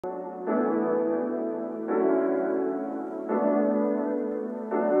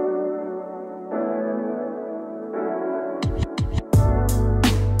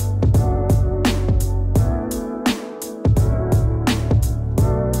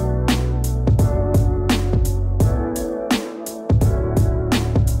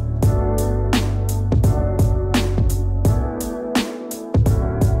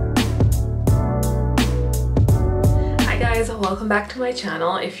my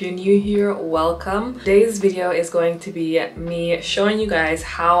channel. If you're new here, welcome. Today's video is going to be me showing you guys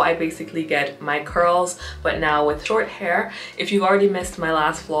how I basically get my curls, but now with short hair. If you've already missed my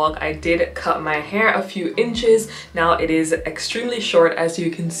last vlog, I did cut my hair a few inches. Now it is extremely short, as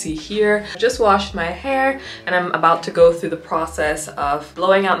you can see here. I just washed my hair and I'm about to go through the process of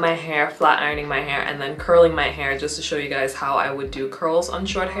blowing out my hair, flat ironing my hair, and then curling my hair, just to show you guys how I would do curls on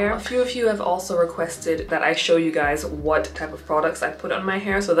short hair. A few of you have also requested that I show you guys what type of products I put on my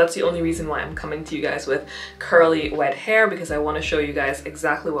hair, so that's the only reason why I'm coming to you guys with curly wet hair, because I want to show you guys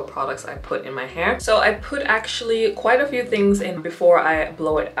exactly what products I put in my hair. So I put actually quite a few things in before I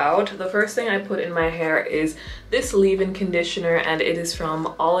blow it out. The first thing I put in my hair is this leave-in conditioner, and it is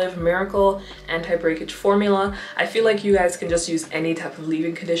from Olive Miracle Anti-Breakage Formula. I feel like you guys can just use any type of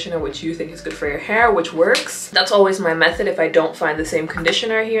leave-in conditioner which you think is good for your hair, which works. That's always my method if I don't find the same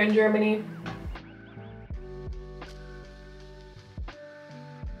conditioner here in Germany.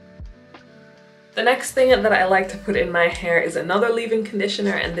 The next thing that I like to put in my hair is another leave-in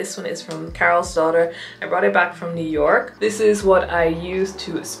conditioner, and this one is from Carol's Daughter. I brought it back from New York. This is what I use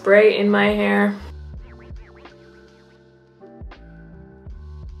to spray in my hair.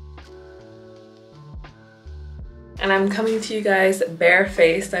 And I'm coming to you guys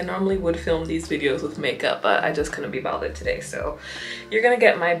barefaced. I normally would film these videos with makeup, but I just couldn't be bothered today, so you're gonna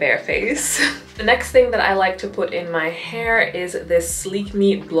get my bare face. The next thing that I like to put in my hair is this Sleek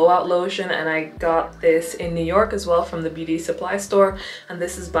Me blowout lotion, and I got this in New York as well from the beauty supply store, and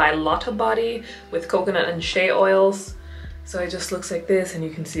this is by Lotta Body with coconut and shea oils. So it just looks like this, and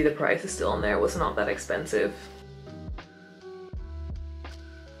you can see the price is still on there. It was not that expensive.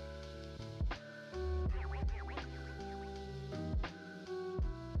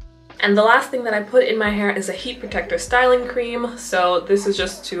 And the last thing that I put in my hair is a heat protector styling cream. So this is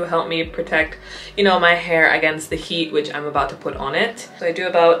just to help me protect, you know, my hair against the heat which I'm about to put on it. So I do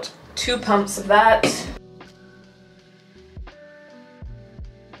about 2 pumps of that.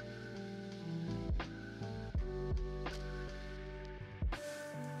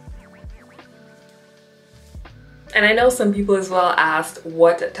 And I know some people as well asked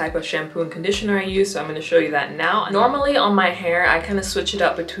what type of shampoo and conditioner I use, so I'm going to show you that now. Normally on my hair, I kind of switch it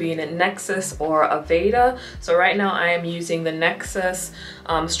up between Nexus or Aveda. So right now I am using the Nexus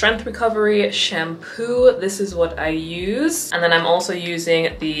Strength Recovery shampoo. This is what I use. And then I'm also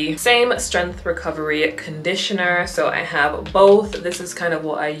using the same Strength Recovery conditioner. So I have both. This is kind of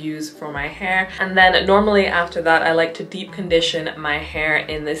what I use for my hair. And then normally after that, I like to deep condition my hair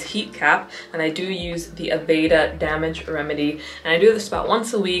in this heat cap. And I do use the Aveda Damage Remedy, and I do this about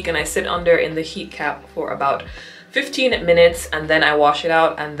once a week, and I sit under in the heat cap for about 15 minutes, and then I wash it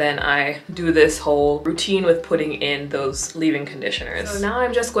out, and then I do this whole routine with putting in those leave-in conditioners. So now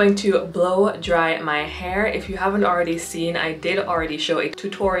I'm just going to blow dry my hair. If you haven't already seen, I did already show a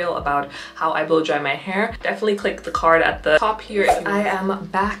tutorial about how I blow dry my hair. Definitely click the card at the top here. I am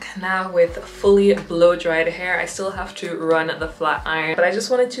back now with fully blow dried hair. I still have to run the flat iron, but I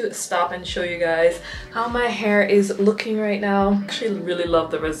just wanted to stop and show you guys how my hair is looking right now. I actually really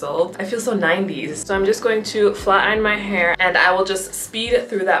love the result. I feel so 90s. So I'm just going to flat iron my hair, and I will just speed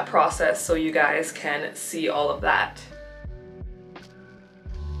through that process so you guys can see all of that.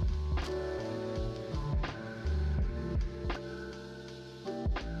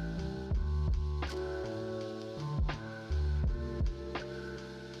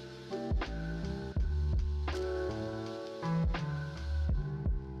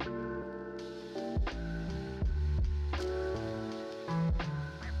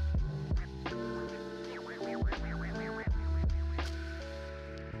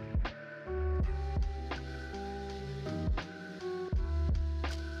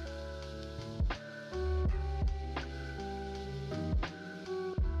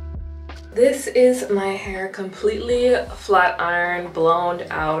 This is my hair completely flat ironed, blown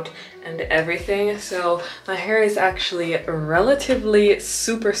out, and everything. So my hair is actually relatively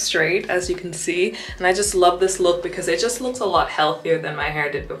super straight, as you can see, and I just love this look because it just looks a lot healthier than my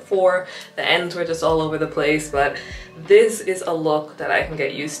hair did before. The ends were just all over the place, but this is a look that I can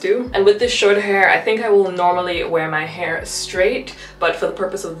get used to. And with this short hair, I think I will normally wear my hair straight, but for the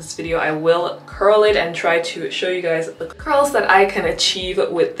purpose of this video, I will curl it and try to show you guys the curls that I can achieve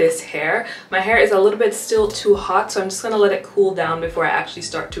with this hair. My hair is a little bit still too hot, so I'm just gonna let it cool down before I actually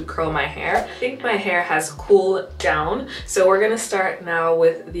start to curl my hair. I think my hair has cooled down, so we're gonna start now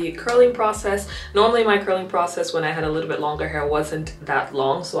with the curling process. Normally my curling process when I had a little bit longer hair wasn't that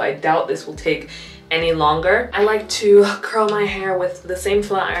long, so I doubt this will take any longer. I like to curl my hair with the same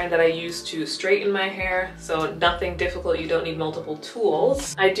flat iron that I use to straighten my hair, so nothing difficult. You don't need multiple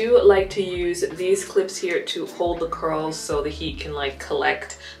tools. I do like to use these clips here to hold the curls so the heat can like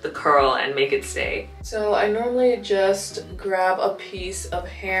collect the curl and make it stay. So I normally just grab a piece of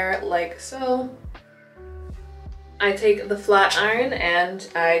hair like so. I take the flat iron and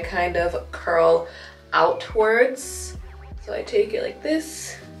I kind of curl outwards. So I take it like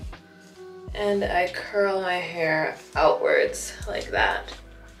this and I curl my hair outwards like that.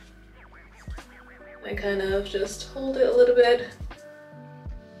 I kind of just hold it a little bit.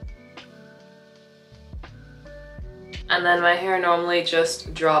 And then my hair normally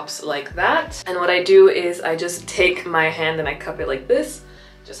just drops like that. And what I do is I just take my hand and I cup it like this.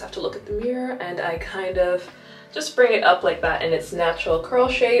 Just have to look at the mirror and I kind of just bring it up like that in its natural curl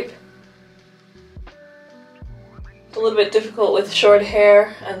shape. It's a little bit difficult with short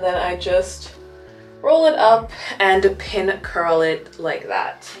hair, and then I just roll it up and pin curl it like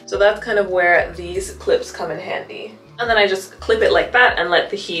that. So that's kind of where these clips come in handy. And then I just clip it like that and let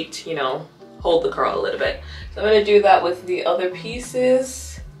the heat, you know, hold the curl a little bit. So I'm gonna do that with the other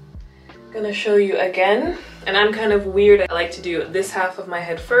pieces. I'm gonna show you again. And I'm kind of weird. I like to do this half of my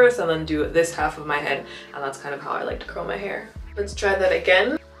head first and then do this half of my head. And that's kind of how I like to curl my hair. Let's try that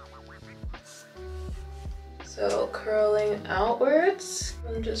again. So curling outwards,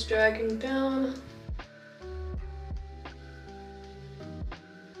 I'm just dragging down.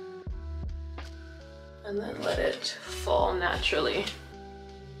 And then let it fall naturally.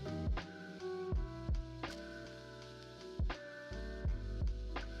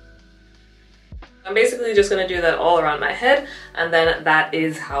 I'm basically just gonna do that all around my head, and then that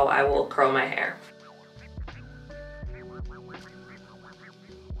is how I will curl my hair.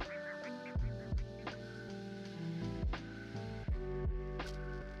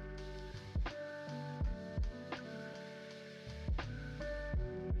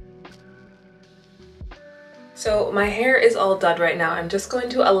 So my hair is all done right now. I'm just going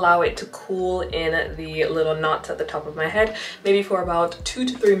to allow it to cool in the little knots at the top of my head, maybe for about 2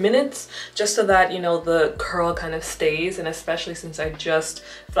 to 3 minutes, just so that, you know, the curl kind of stays. And especially since I just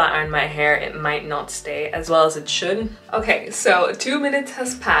flat ironed my hair, it might not stay as well as it should. Okay, so 2 minutes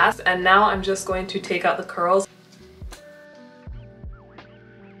has passed and now I'm just going to take out the curls.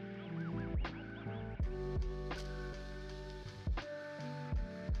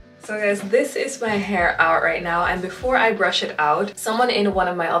 So guys, this is my hair out right now, and before I brush it out, someone in one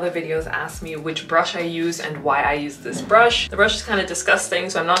of my other videos asked me which brush I use and why I use this brush. The brush is kind of disgusting,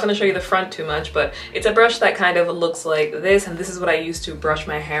 so I'm not going to show you the front too much, but it's a brush that kind of looks like this, and this is what I use to brush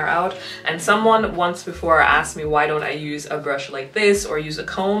my hair out. And someone once before asked me why don't I use a brush like this or use a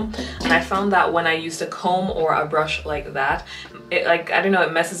comb, and I found that when I used a comb or a brush like that, it, like, I don't know,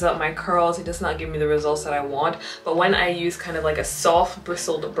 it messes up my curls. It does not give me the results that I want. But when I use kind of like a soft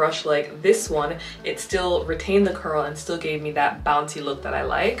bristled brush like this one, it still retained the curl and still gave me that bouncy look that I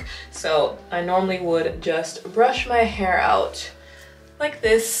like. So I normally would just brush my hair out like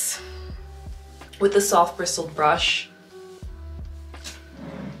this with the soft bristled brush.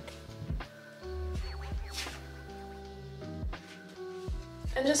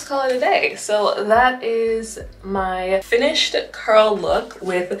 And just call it a day. So that is my finished curl look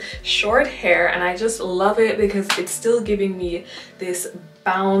with short hair, and I just love it because it's still giving me this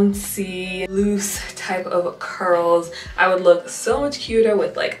bouncy, loose type of curls. I would look so much cuter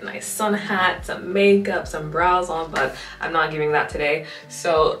with like a nice sun hat, some makeup, some brows on, but I'm not giving that today.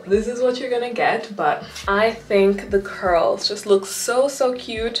 So this is what you're gonna get, but I think the curls just look so, so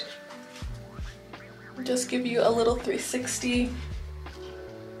cute. Just give you a little 360.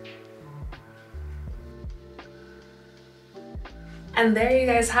 And there you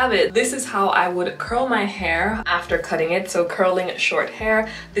guys have it. This is how I would curl my hair after cutting it. So curling short hair,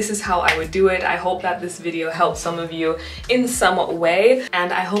 this is how I would do it. I hope that this video helped some of you in some way.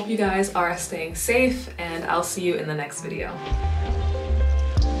 And I hope you guys are staying safe, and I'll see you in the next video.